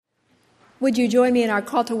Would you join me in our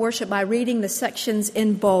call to worship by reading the sections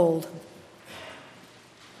in bold?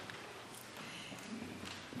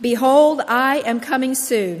 Behold, I am coming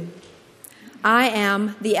soon. I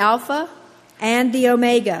am the Alpha and the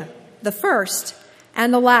Omega, the first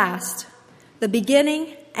and the last, the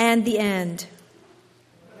beginning and the end.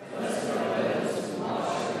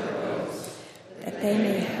 That they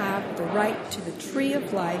may have the right to the tree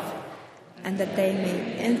of life, and that they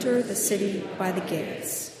may enter the city by the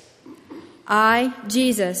gates. I,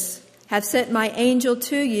 Jesus, have sent my angel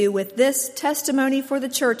to you with this testimony for the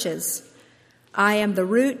churches. I am the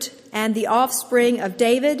root and the offspring of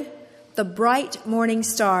David, the bright morning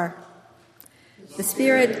star. The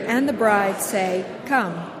Spirit and the bride say,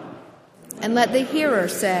 "Come." And let the hearer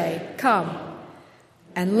say, "Come."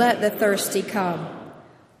 And let the thirsty come.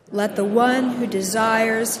 Let the one who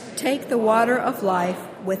desires take the water of life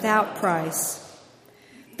without price.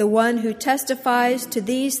 The one who testifies to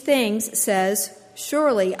these things says,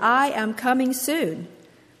 "Surely I am coming soon."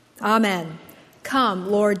 Amen. Come,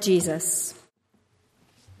 Lord Jesus.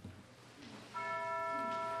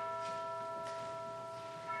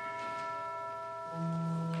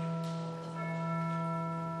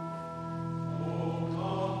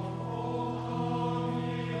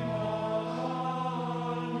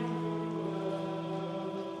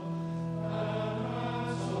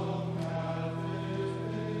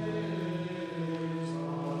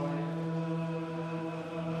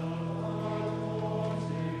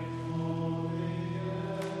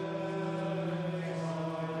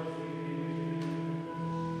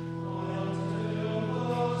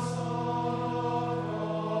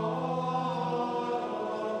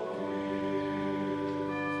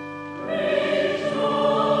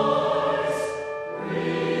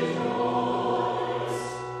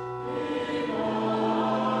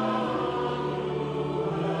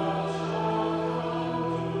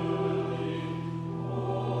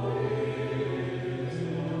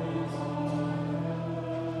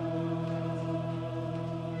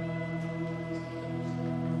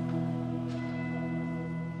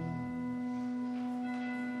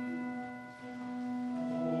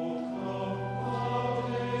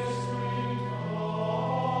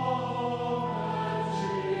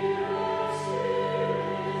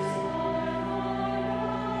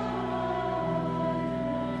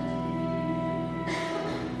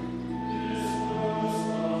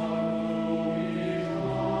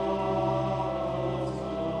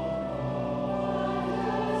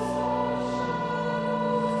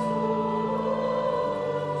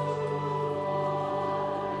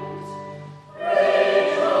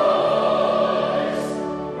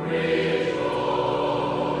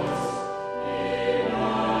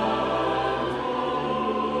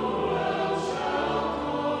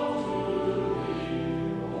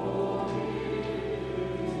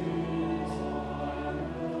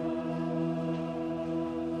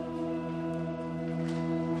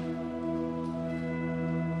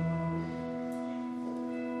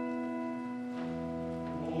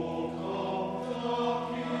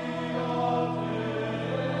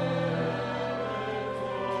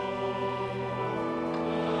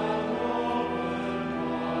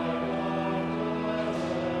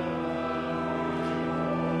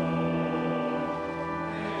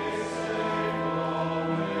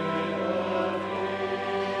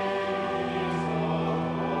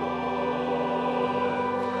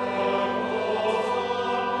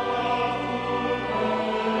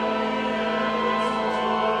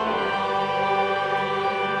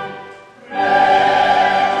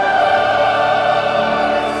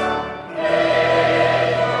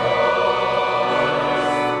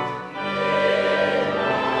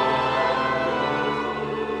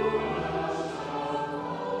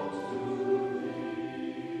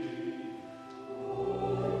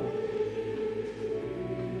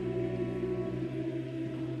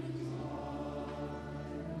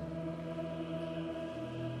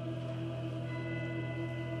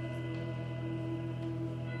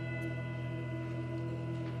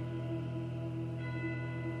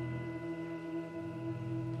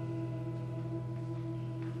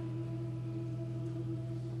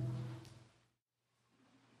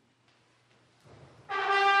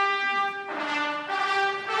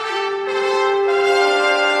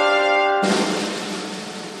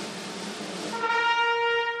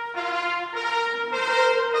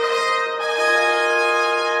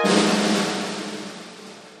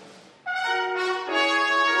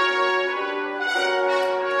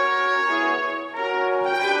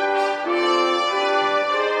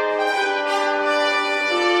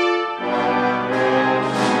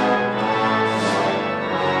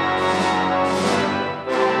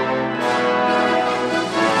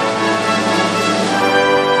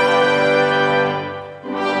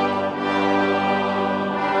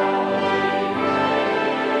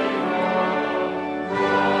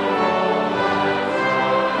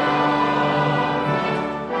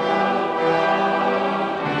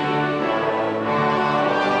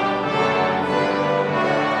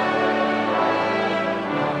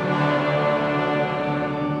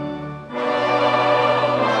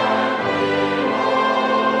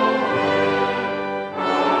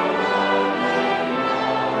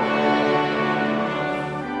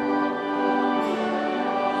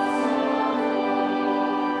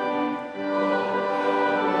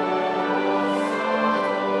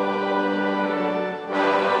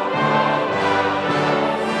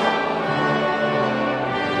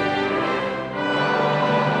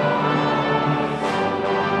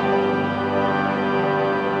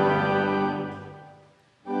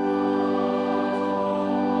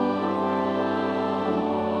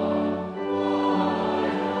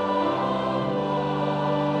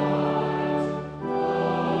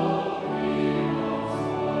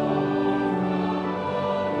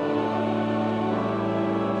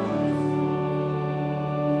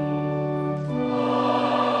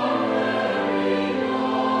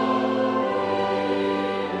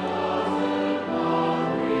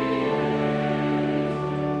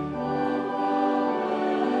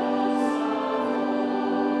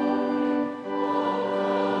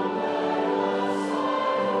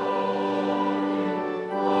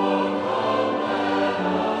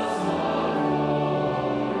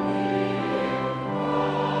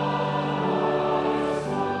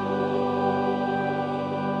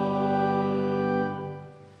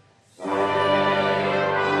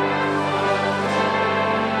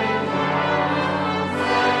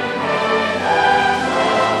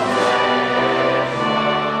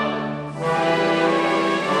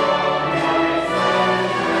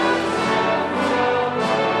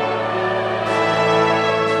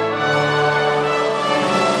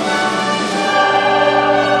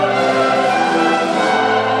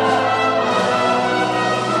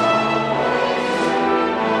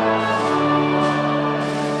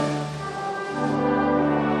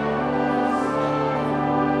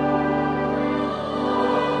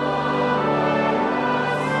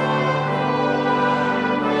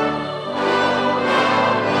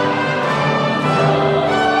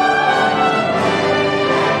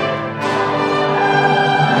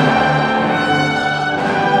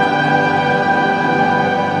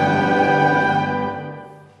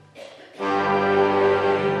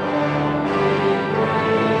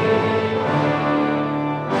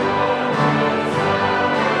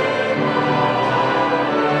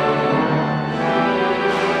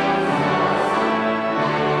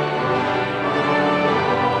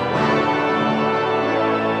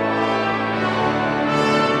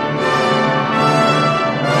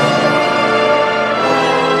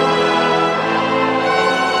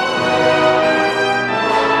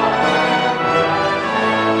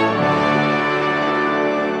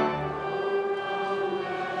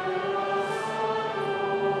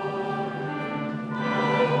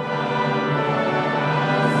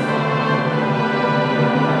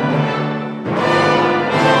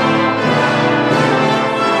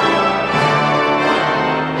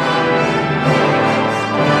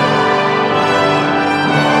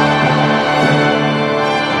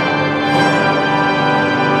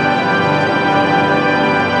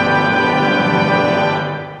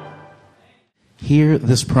 hear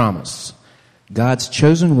this promise. God's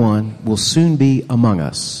chosen one will soon be among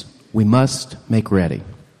us. We must make ready.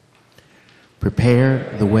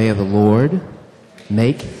 Prepare the way of the Lord.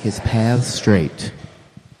 Make his paths straight.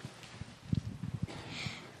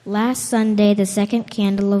 Last Sunday, the second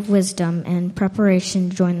candle of wisdom and preparation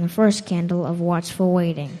joined the first candle of watchful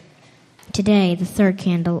waiting. Today, the third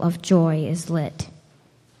candle of joy is lit.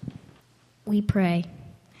 We pray,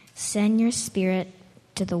 send your Spirit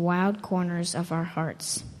to the wild corners of our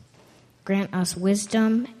hearts. Grant us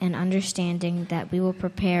wisdom and understanding that we will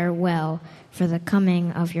prepare well for the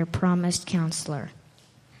coming of your promised counselor.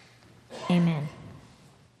 Amen.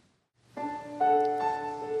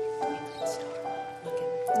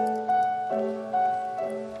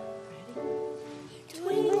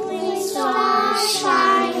 Twinkling stars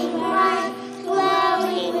shining bright,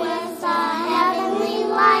 glowing with a heavenly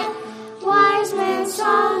light. Wise men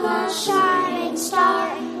saw the shining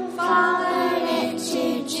star, followed it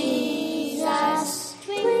to Jesus.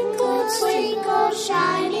 Twinkle, twinkle,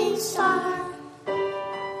 shining star.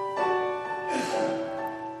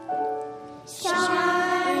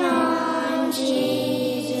 Shine on Jesus.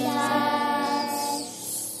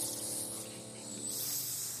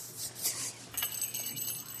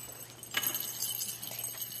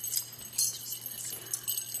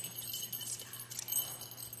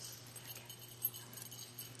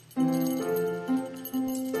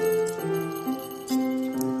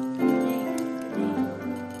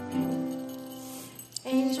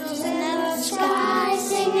 Angels in the sky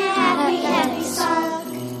sing a happy, happy song.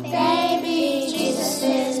 Baby Jesus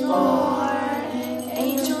is born.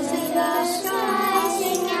 Angels in the sky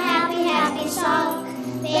sing a happy, happy song.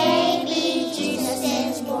 Baby Jesus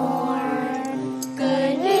is born.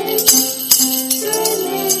 Good news,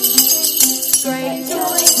 great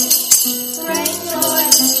joy, great joy.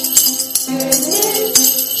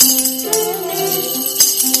 Good news,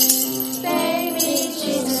 baby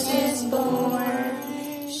Jesus is born.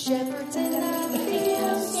 Shepherds in the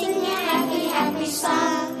fields sing a happy, happy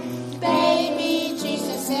song. Baby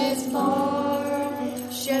Jesus is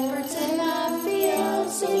born. Shepherds in the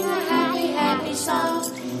fields sing a happy, happy song.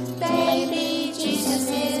 Baby Jesus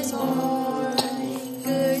is born.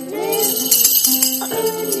 Good news,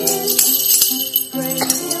 great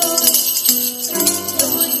joy, great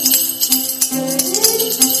joy.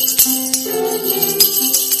 Good news,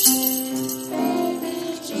 baby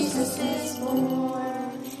Jesus is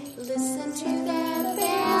born. Listen to the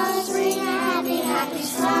bells ring a happy, happy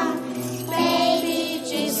song. Baby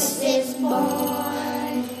Jesus is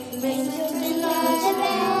born. Listen to the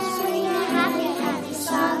bells ring a happy, happy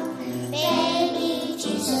song. Baby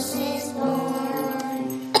Jesus is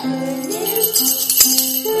born. Good news,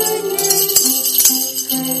 great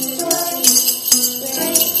joy,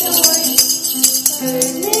 great joy.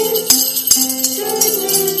 Good news,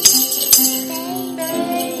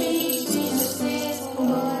 baby Jesus is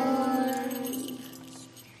born.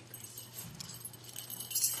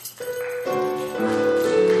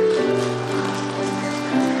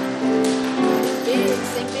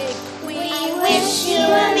 We wish you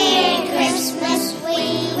a Merry Christmas. We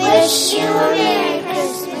wish you a Merry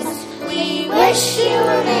Christmas. We wish you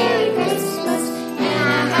a Merry Christmas and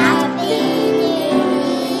a Happy New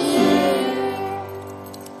Year.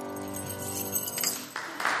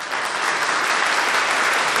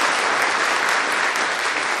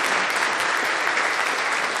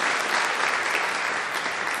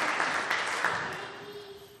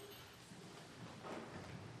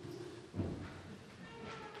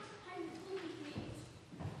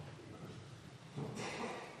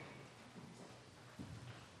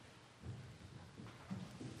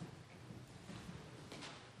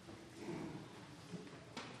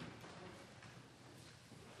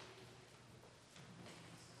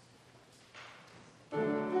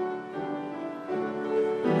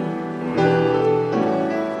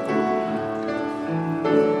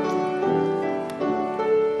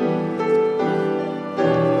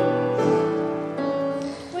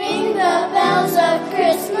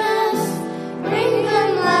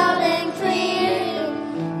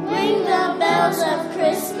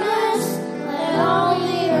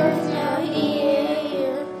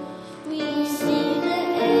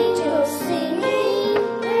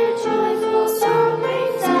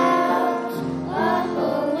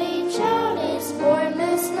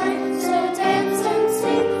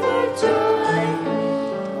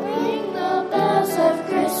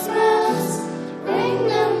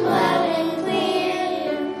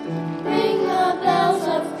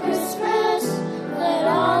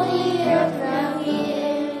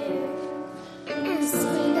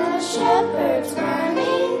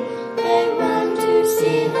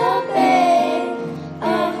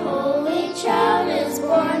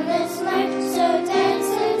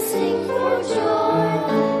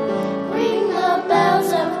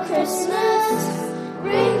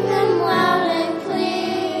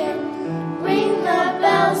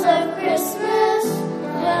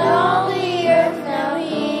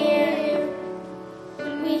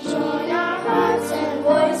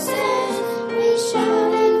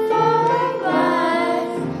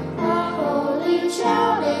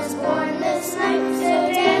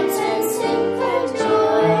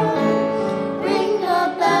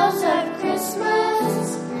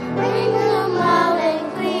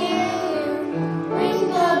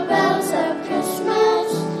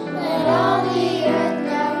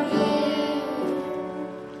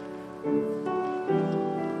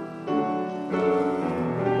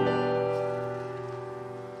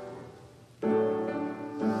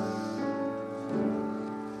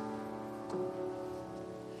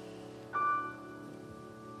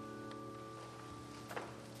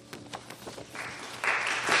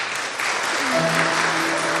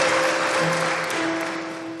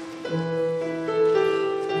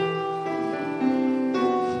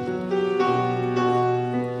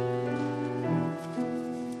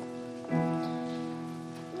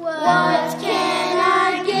 What can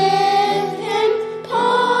I give him,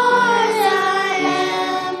 poor as I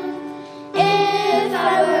am? If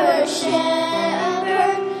I were a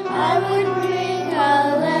shepherd, I would bring a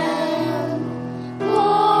lamb.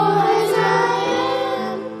 Poor as I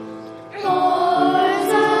am, poor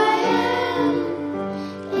as I am.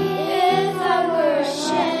 If I were a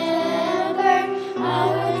shepherd, I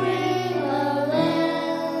would bring a lamb.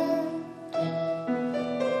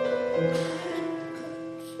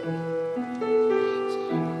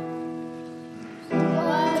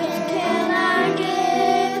 What can I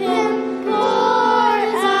give him, poor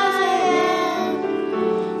as I am?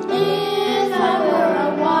 If I were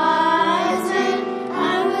a wise man,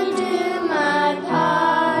 I would do my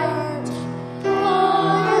part.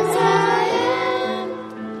 Poor as I am,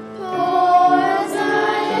 poor as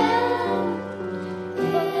I am.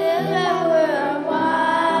 If I were a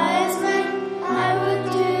wise man, I would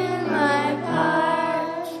do my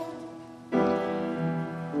part.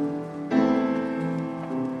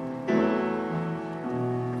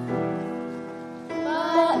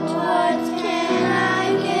 But what can I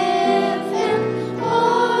give him,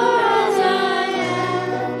 poor as I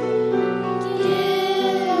am?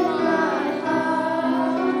 Give my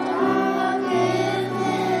heart, I'll give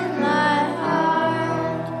him my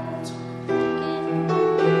heart. Give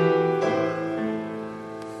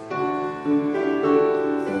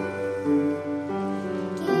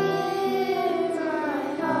my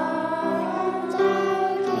heart,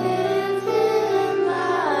 I'll give him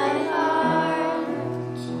my heart.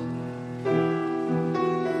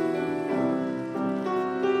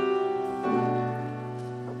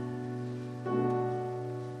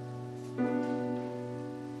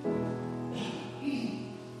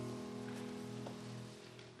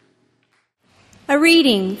 A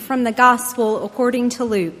reading from the Gospel according to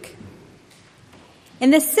Luke.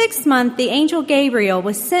 In the 6th month, the angel Gabriel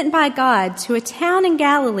was sent by God to a town in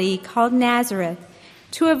Galilee called Nazareth,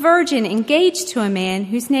 to a virgin engaged to a man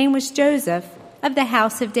whose name was Joseph, of the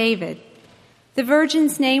house of David. The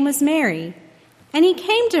virgin's name was Mary. And he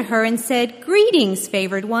came to her and said, "Greetings,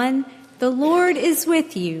 favored one, the Lord is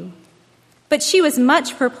with you." But she was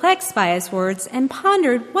much perplexed by his words and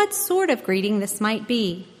pondered what sort of greeting this might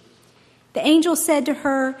be. The angel said to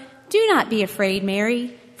her, "Do not be afraid,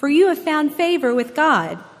 Mary, for you have found favor with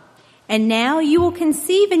God. And now you will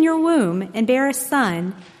conceive in your womb and bear a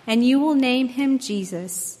son, and you will name him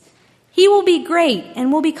Jesus. He will be great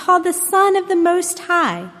and will be called the Son of the Most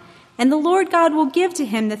High, and the Lord God will give to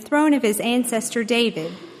him the throne of his ancestor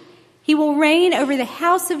David. He will reign over the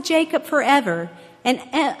house of Jacob forever, and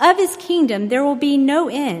of his kingdom there will be no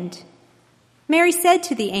end." Mary said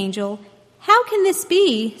to the angel, "How can this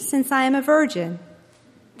be, since I am a virgin?"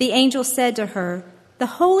 The angel said to her,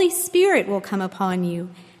 "The Holy Spirit will come upon you,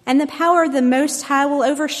 and the power of the Most High will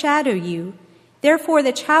overshadow you. Therefore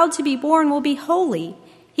the child to be born will be holy.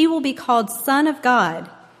 He will be called Son of God.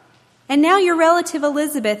 And now your relative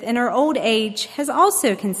Elizabeth, in her old age, has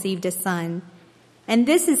also conceived a son. And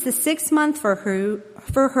this is the 6th month for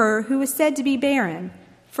her who was said to be barren,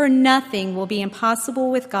 for nothing will be impossible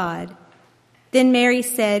with God." Then Mary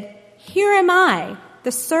said, "Here am I,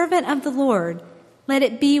 the servant of the Lord. Let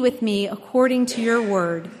it be with me according to your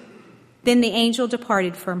word." Then the angel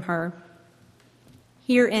departed from her.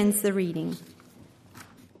 Here ends the reading.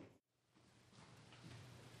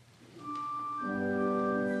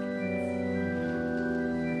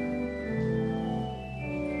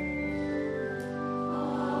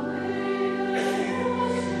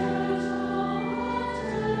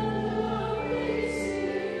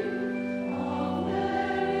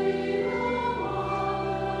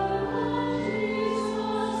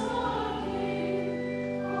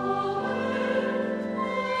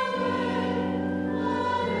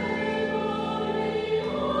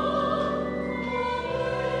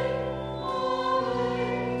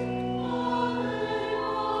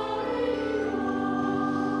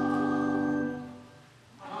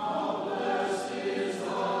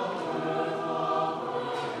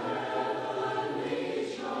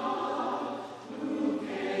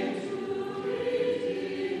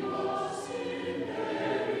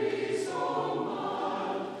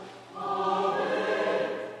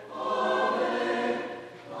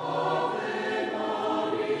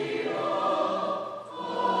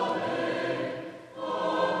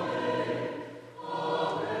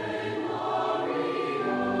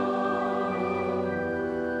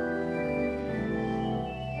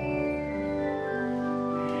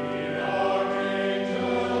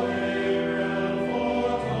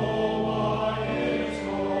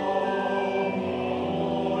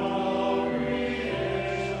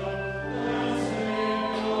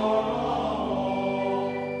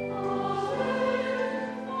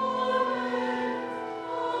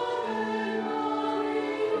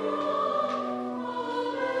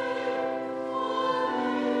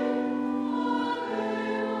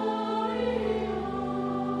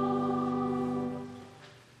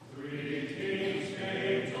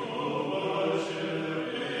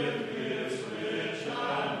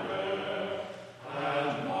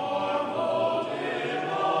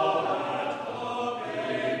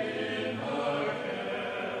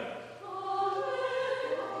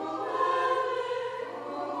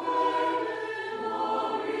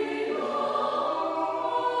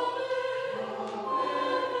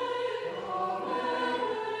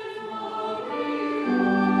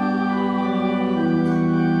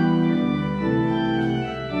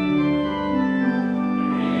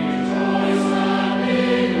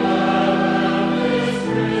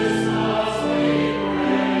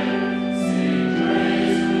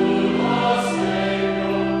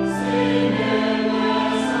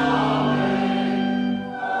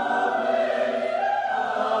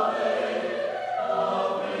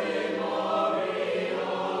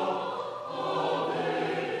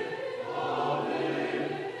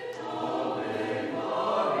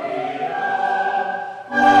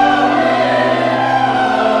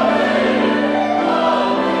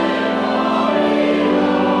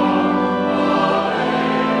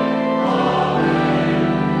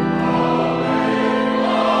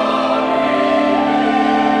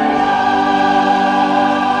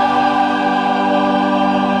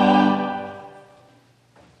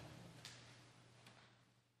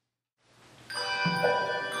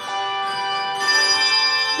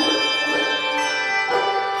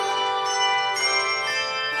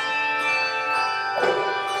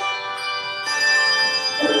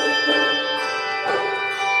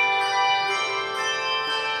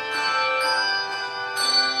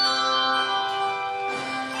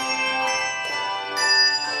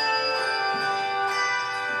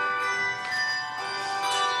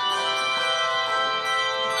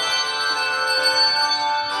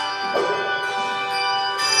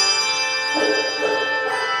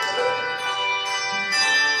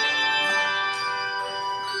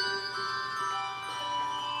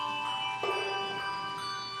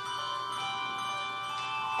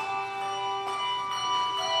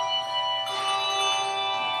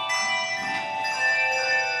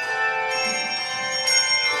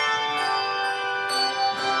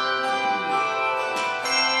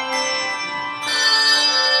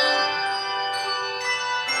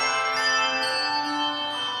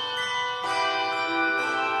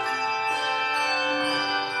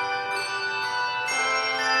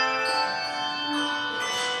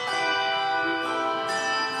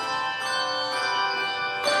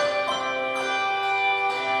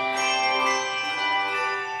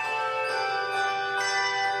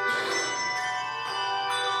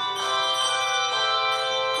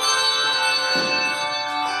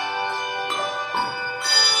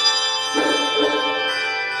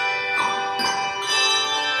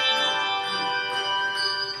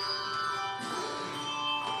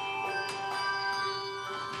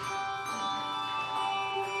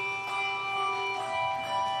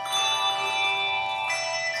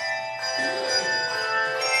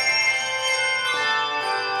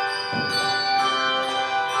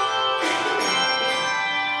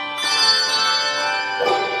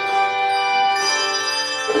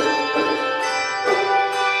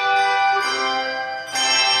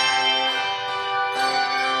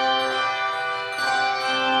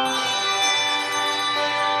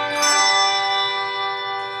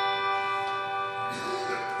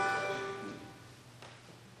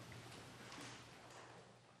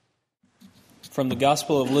 From the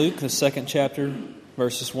Gospel of Luke, the 2nd chapter,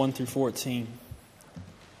 verses 1 through 14.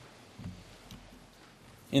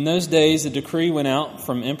 In those days, a decree went out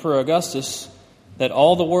from Emperor Augustus that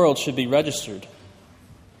all the world should be registered.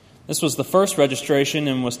 This was the first registration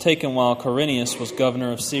and was taken while Quirinius was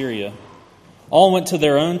governor of Syria. All went to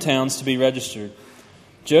their own towns to be registered.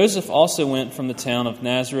 Joseph also went from the town of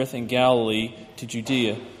Nazareth in Galilee to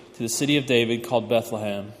Judea, to the city of David called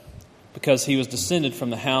Bethlehem, because he was descended from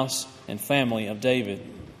the house and family of David.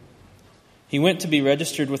 He went to be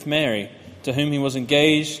registered with Mary, to whom he was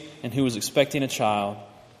engaged and who was expecting a child.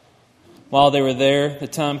 While they were there, the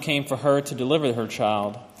time came for her to deliver her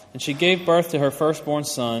child, and she gave birth to her firstborn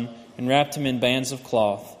son and wrapped him in bands of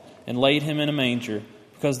cloth and laid him in a manger,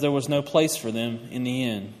 because there was no place for them in the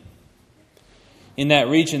inn. In that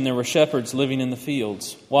region there were shepherds living in the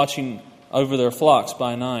fields, watching over their flocks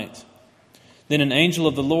by night. Then an angel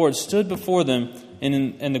of the Lord stood before them,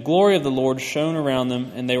 and the glory of the Lord shone around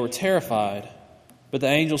them, and they were terrified. But the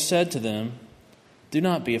angel said to them, "Do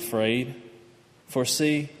not be afraid, for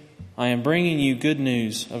see, I am bringing you good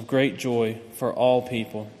news of great joy for all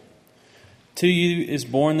people. To you is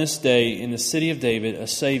born this day in the city of David a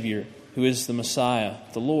Savior, who is the Messiah,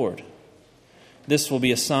 the Lord. This will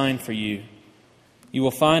be a sign for you. You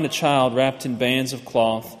will find a child wrapped in bands of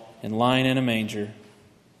cloth and lying in a manger."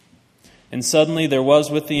 And suddenly there was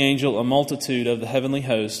with the angel a multitude of the heavenly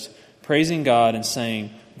host, praising God and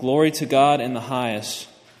saying, "Glory to God in the highest,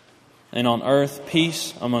 and on earth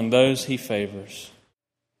peace among those he favors."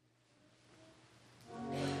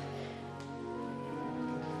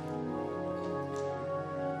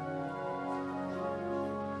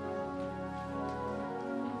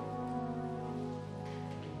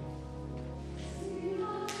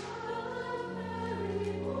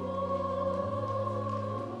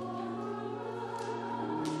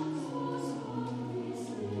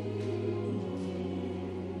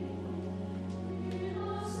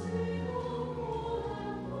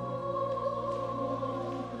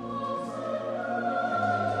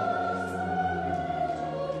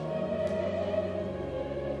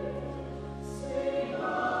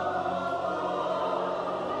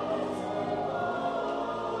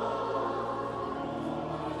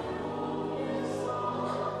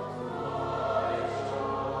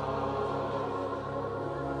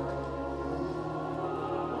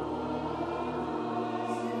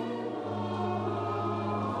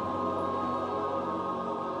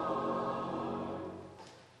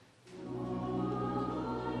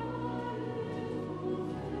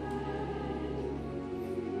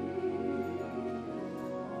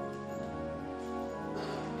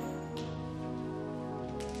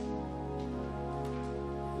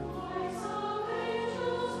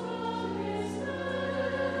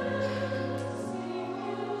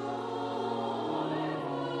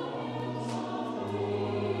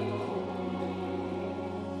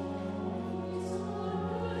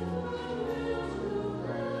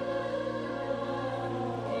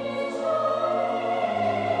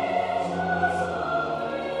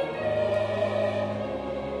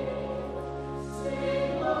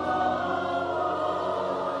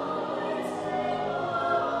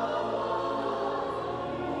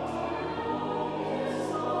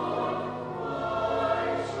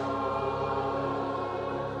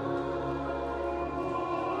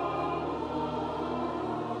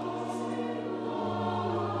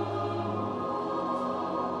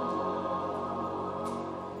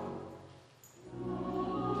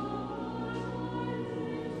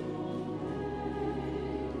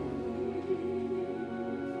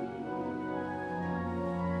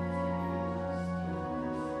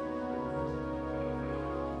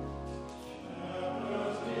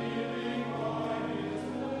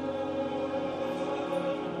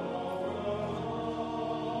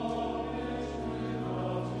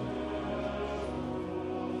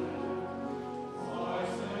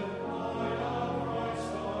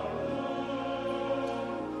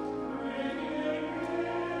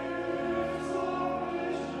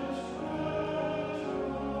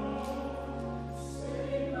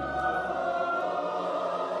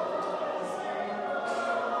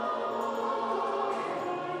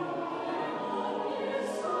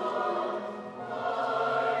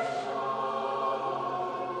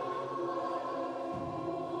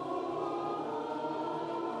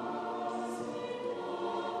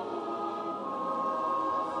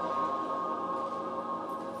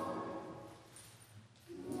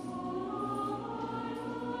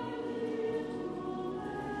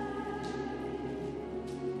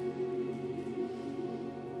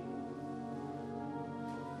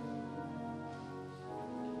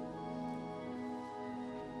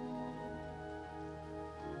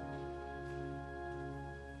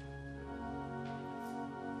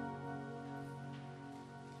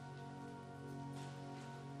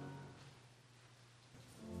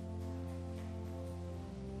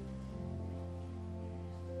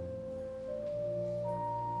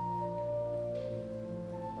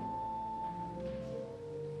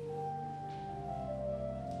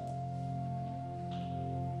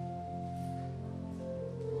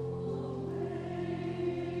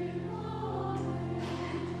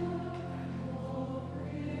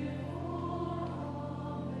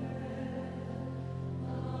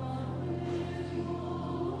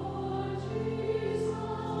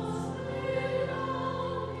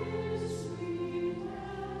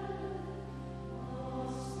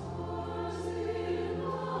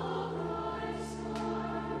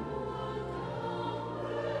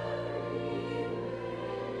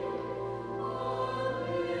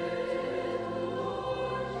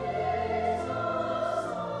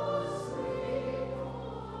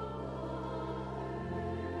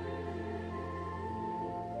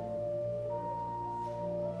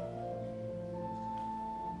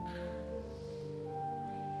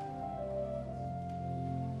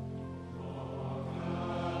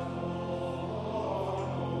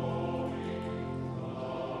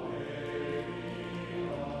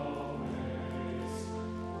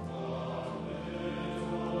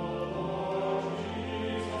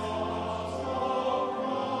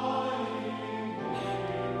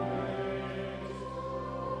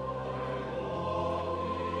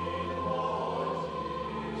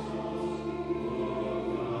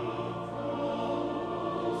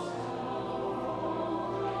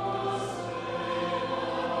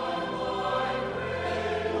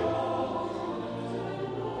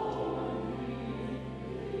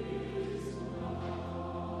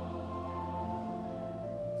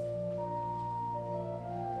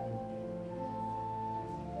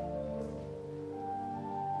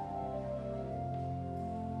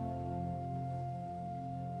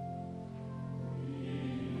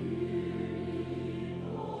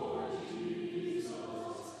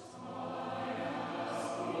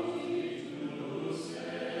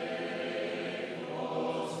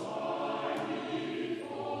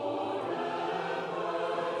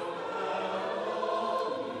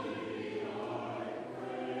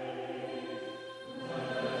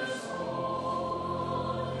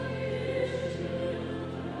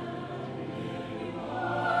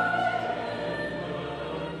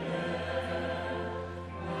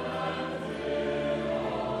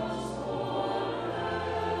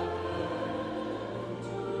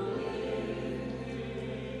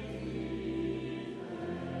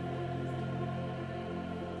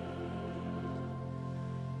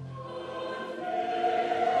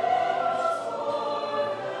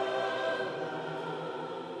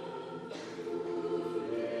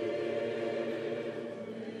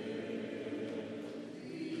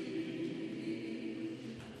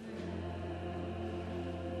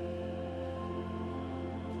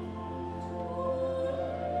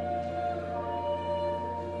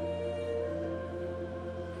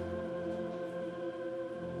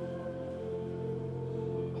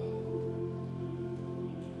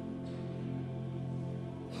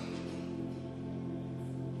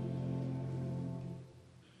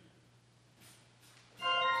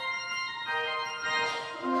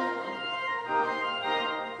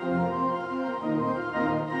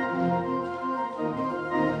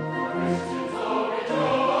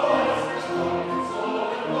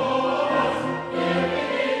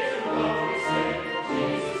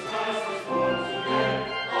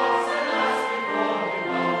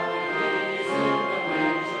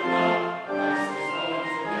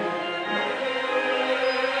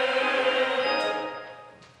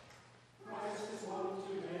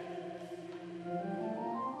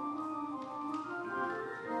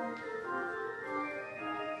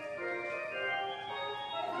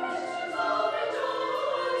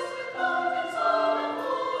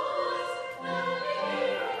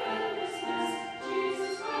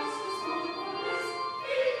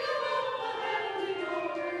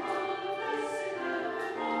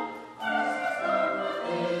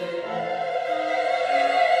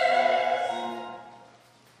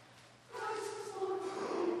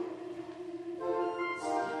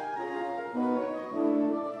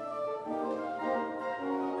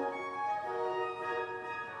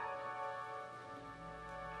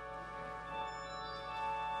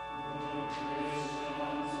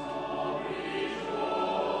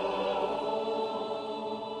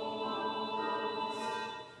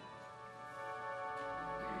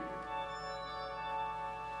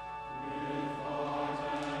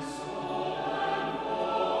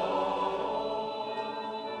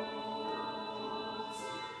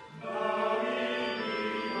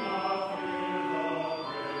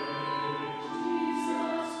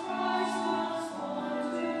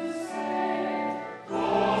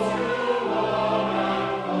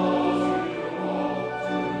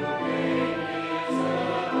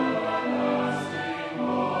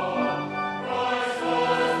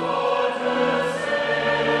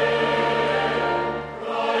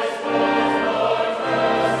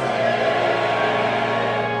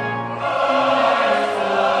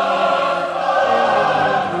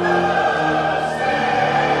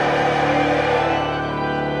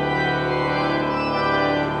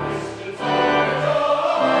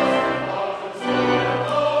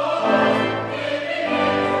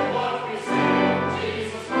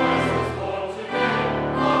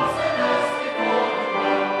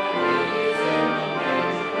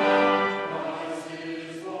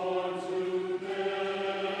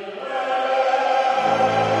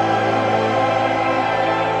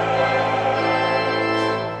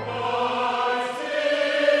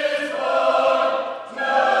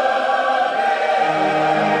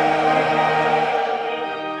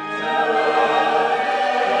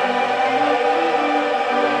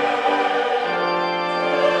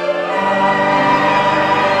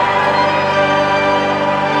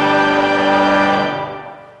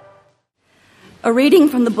 A reading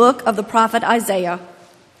from the book of the prophet Isaiah.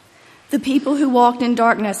 The people who walked in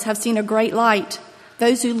darkness have seen a great light.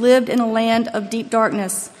 Those who lived in a land of deep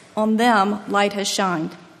darkness, on them light has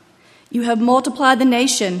shined. You have multiplied the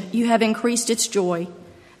nation, you have increased its joy.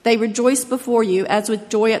 They rejoice before you as with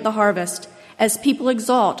joy at the harvest, as people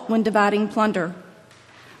exult when dividing plunder.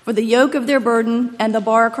 For the yoke of their burden and the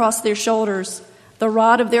bar across their shoulders, the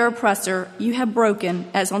rod of their oppressor, you have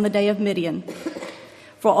broken as on the day of Midian.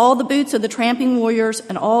 For all the boots of the tramping warriors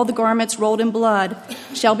and all the garments rolled in blood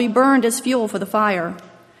shall be burned as fuel for the fire.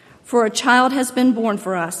 For a child has been born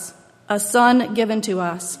for us, a son given to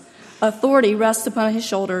us. Authority rests upon his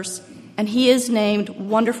shoulders, and he is named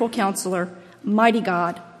Wonderful Counselor, Mighty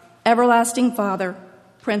God, Everlasting Father,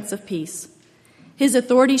 Prince of Peace. His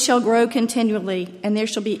authority shall grow continually, and there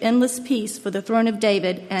shall be endless peace for the throne of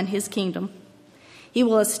David and his kingdom. He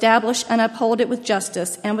will establish and uphold it with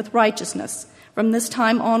justice and with righteousness from this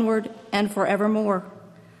time onward and forevermore.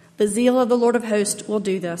 The zeal of the Lord of hosts will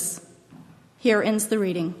do this. Here ends the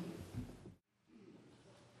reading.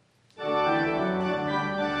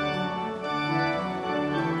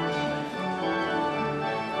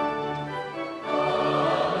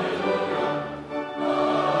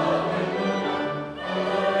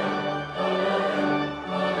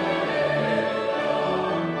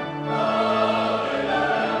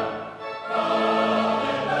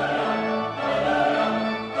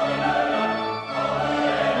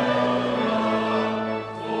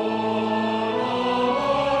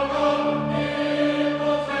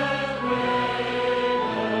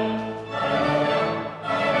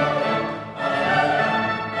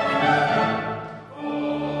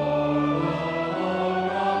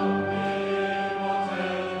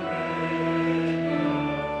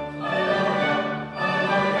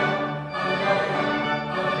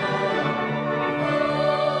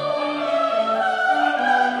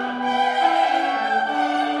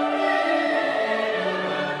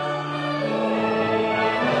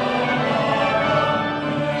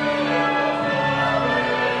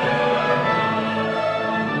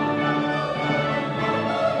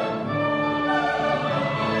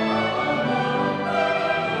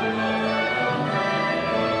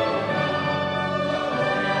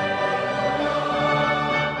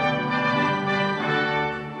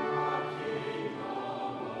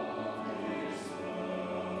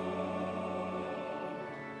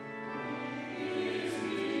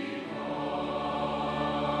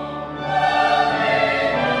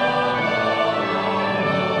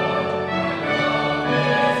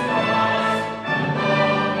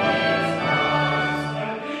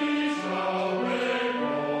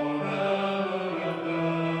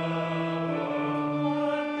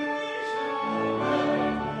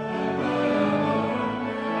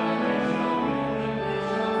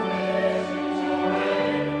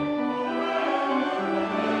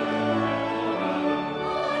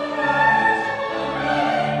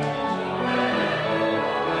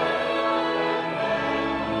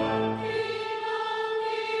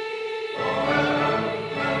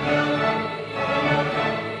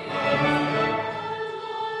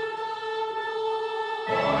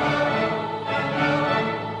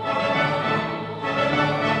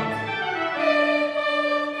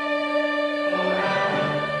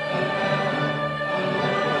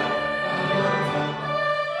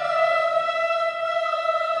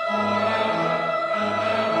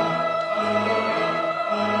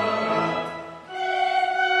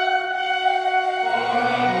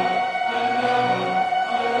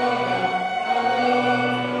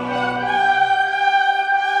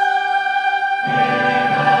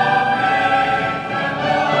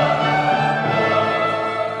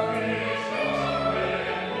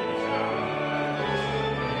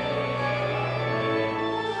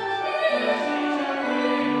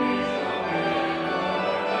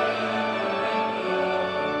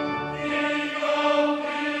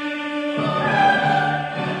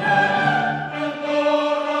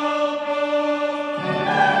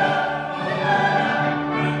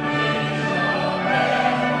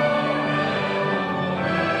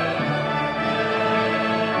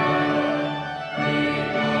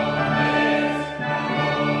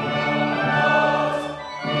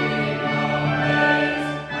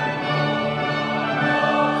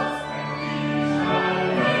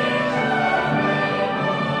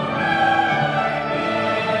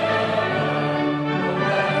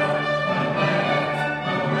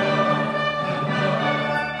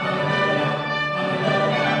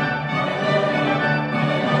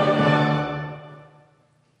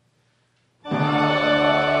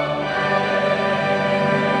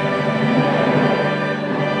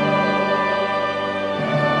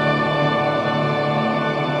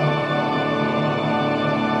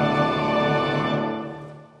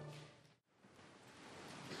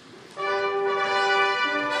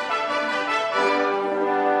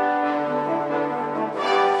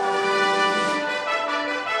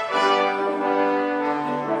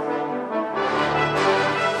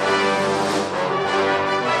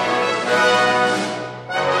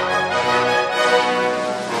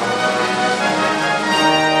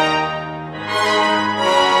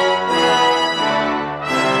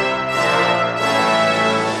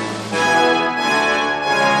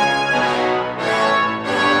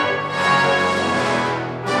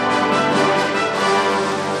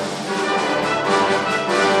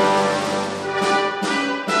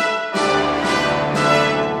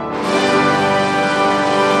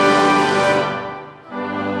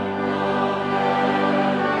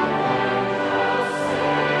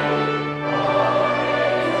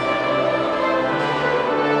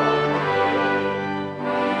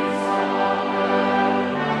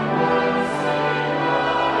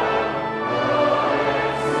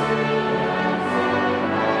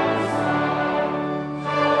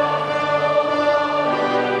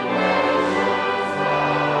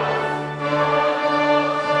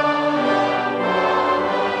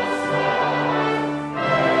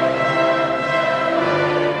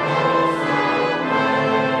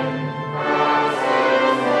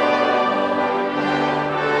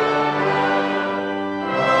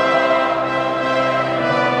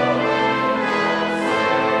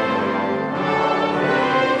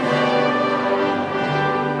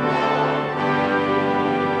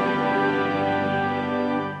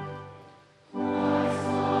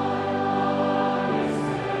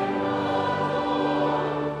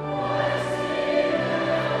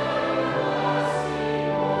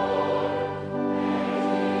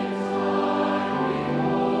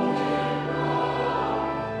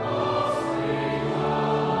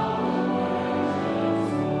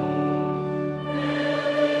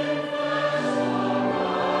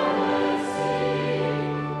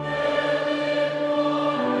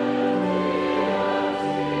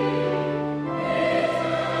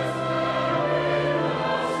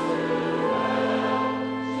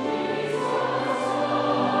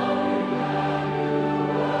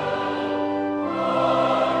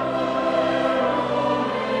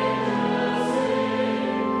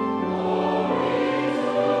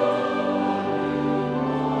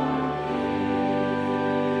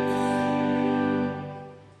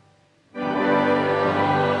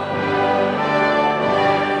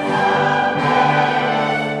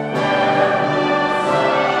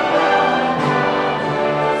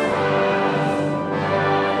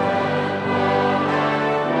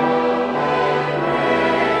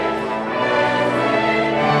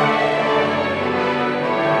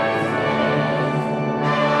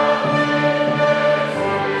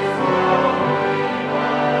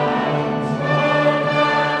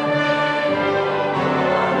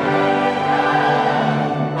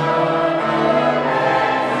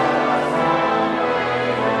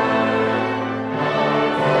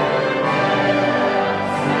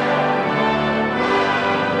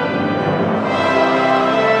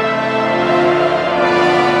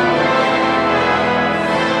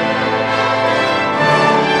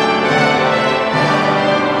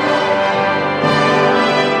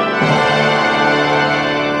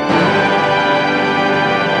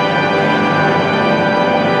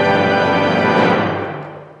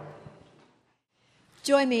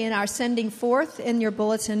 join me in our sending forth in your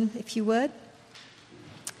bulletin, if you would.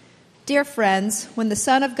 Dear friends, when the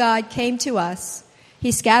Son of God came to us,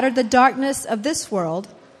 he scattered the darkness of this world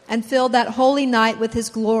and filled that holy night with his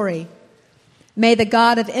glory. May the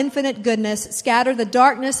God of infinite goodness scatter the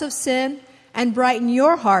darkness of sin and brighten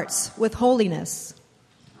your hearts with holiness.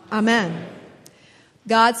 Amen.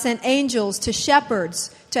 God sent angels to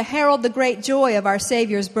shepherds to herald the great joy of our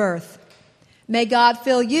Savior's birth. May God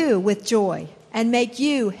fill you with joy and make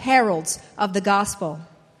you heralds of the gospel.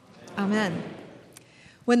 Amen.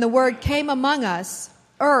 When the word came among us,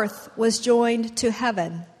 earth was joined to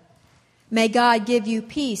heaven. May God give you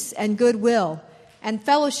peace and goodwill and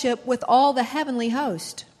fellowship with all the heavenly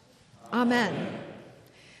host. Amen.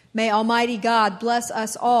 May Almighty God bless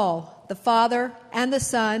us all, the Father and the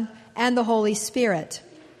Son and the Holy Spirit.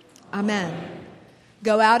 Amen.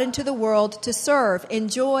 Go out into the world to serve in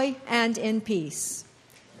joy and in peace.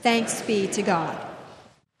 Thanks be to God.